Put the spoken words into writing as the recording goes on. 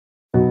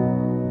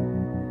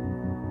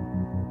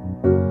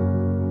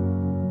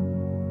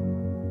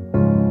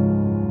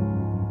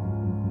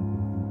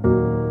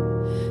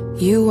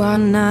You are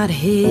not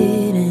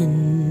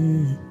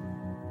hidden.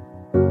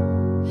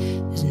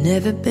 There's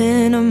never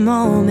been a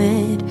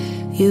moment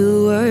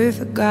you were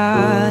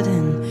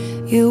forgotten.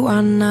 You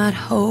are not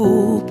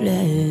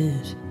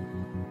hopeless.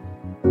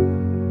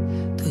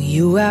 Though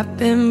you have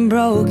been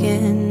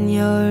broken,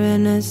 your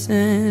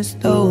innocence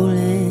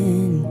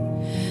stolen,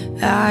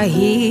 I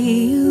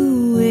hear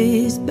you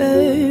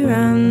whisper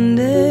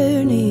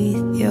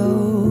underneath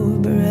your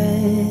breath.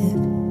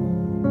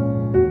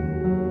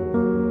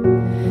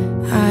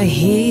 I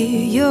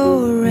hear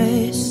your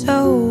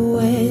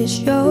SOS,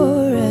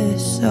 your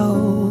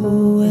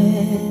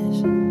SOS.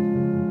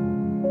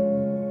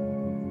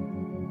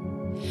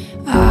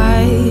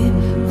 I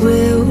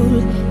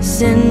will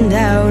send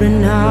out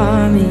an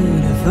army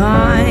to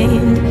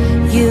find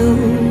you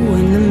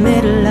in the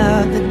middle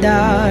of the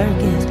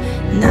darkest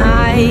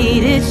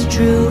night. It's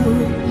true,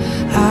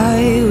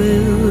 I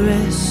will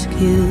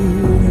rescue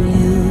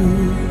you.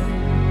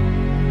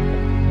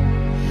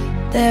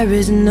 There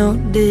is no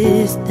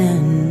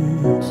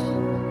distance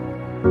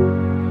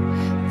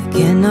that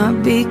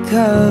cannot be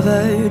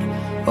covered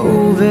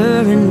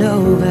over and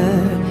over.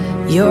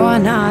 You're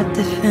not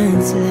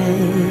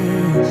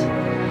defenseless.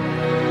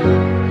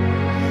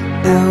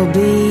 I'll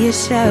be your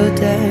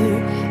shelter,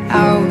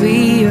 I'll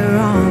be your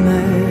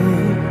armor.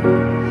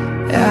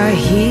 I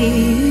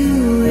hear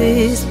you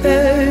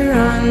whisper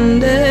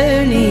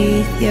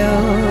underneath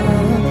your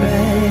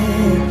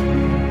breath.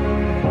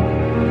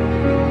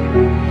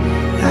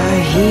 I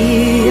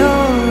hear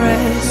your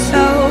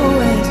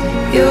SOS,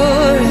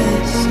 your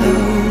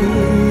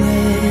SOS.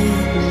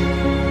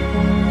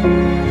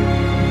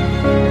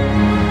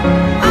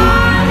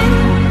 I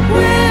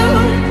will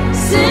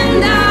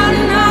send out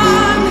an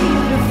army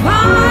to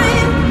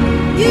find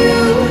you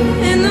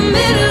in the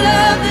middle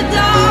of the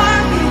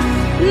darkest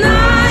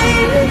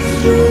night. It's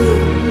true,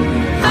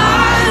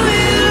 I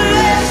will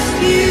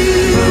rescue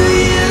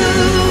you.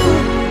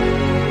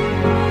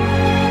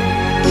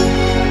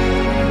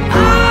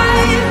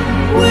 I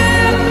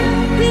will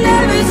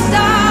never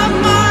stop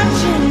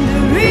marching to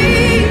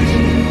reach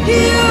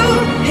you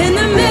in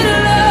the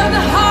middle of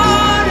the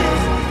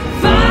hardest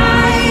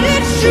fight.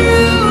 It's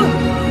true,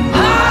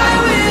 I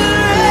will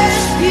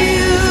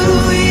rescue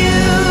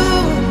you.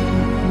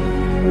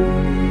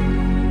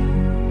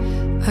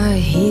 I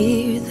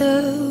hear the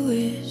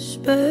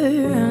whisper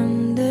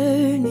under